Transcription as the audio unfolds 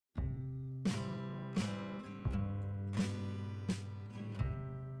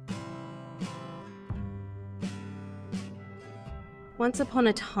Once upon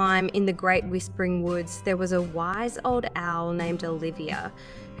a time in the Great Whispering Woods, there was a wise old owl named Olivia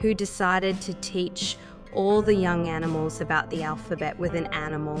who decided to teach all the young animals about the alphabet with an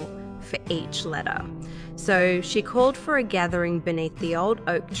animal for each letter. So she called for a gathering beneath the old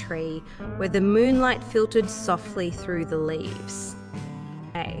oak tree where the moonlight filtered softly through the leaves.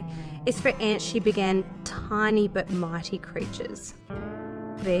 A is for ants. She began tiny but mighty creatures.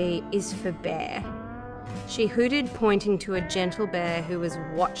 B is for bear. She hooted, pointing to a gentle bear who was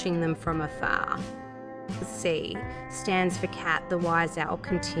watching them from afar. C stands for cat, the wise owl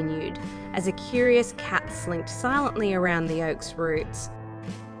continued, as a curious cat slinked silently around the oak's roots.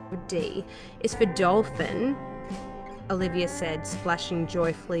 D is for dolphin, Olivia said, splashing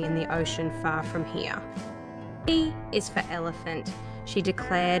joyfully in the ocean far from here. E is for elephant, she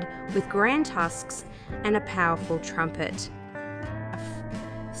declared, with grand tusks and a powerful trumpet. F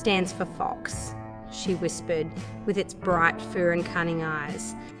stands for fox, she whispered, with its bright fur and cunning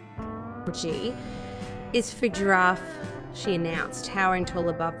eyes. G is for giraffe, she announced, towering tall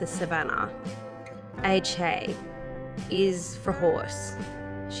above the savannah. H-A is for horse,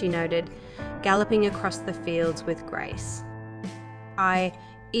 she noted, galloping across the fields with grace. I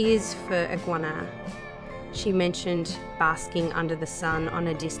is for iguana, she mentioned, basking under the sun on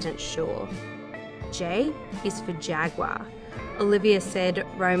a distant shore. J is for jaguar, Olivia said,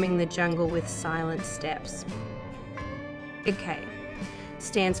 roaming the jungle with silent steps. K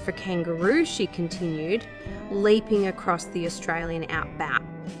stands for kangaroo, she continued, leaping across the Australian outback.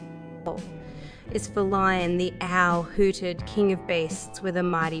 L is for lion, the owl hooted, king of beasts, with a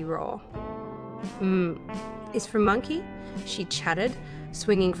mighty roar. M is for monkey, she chattered,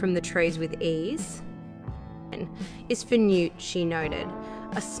 swinging from the trees with ease. N is for newt, she noted,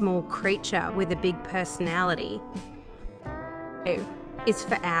 a small creature with a big personality. O is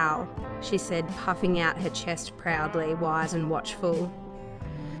for owl, she said, puffing out her chest proudly, wise and watchful.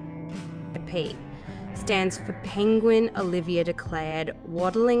 P stands for penguin, Olivia declared,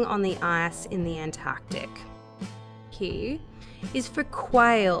 waddling on the ice in the Antarctic. Q is for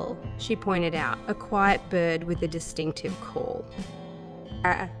quail, she pointed out, a quiet bird with a distinctive call.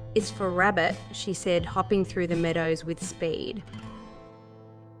 R is for rabbit, she said, hopping through the meadows with speed.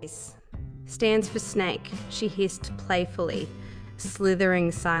 S stands for snake, she hissed playfully,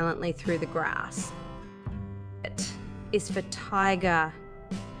 slithering silently through the grass. T is for tiger,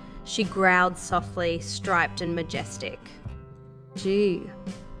 she growled softly, striped and majestic. G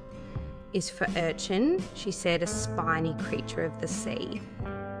is for urchin, she said, a spiny creature of the sea.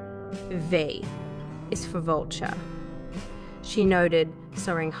 V is for vulture, she noted,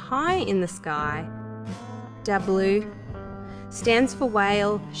 soaring high in the sky. W stands for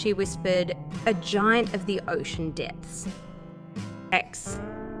whale, she whispered, a giant of the ocean depths. X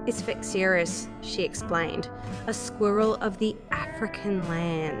is for xerus, she explained, a squirrel of the African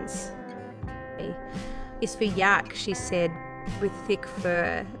lands. Y is for yak, she said, with thick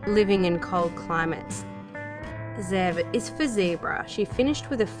fur, living in cold climates. Zev is for zebra, she finished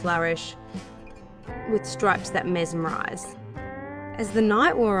with a flourish, with stripes that mesmerised. As the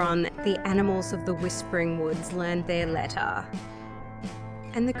night wore on, the animals of the Whispering Woods learned their letter,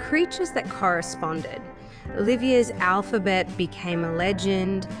 and the creatures that corresponded. Olivia's alphabet became a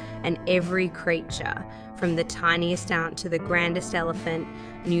legend, and every creature, from the tiniest ant to the grandest elephant,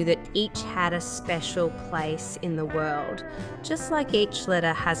 knew that each had a special place in the world, just like each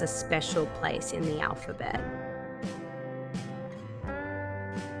letter has a special place in the alphabet.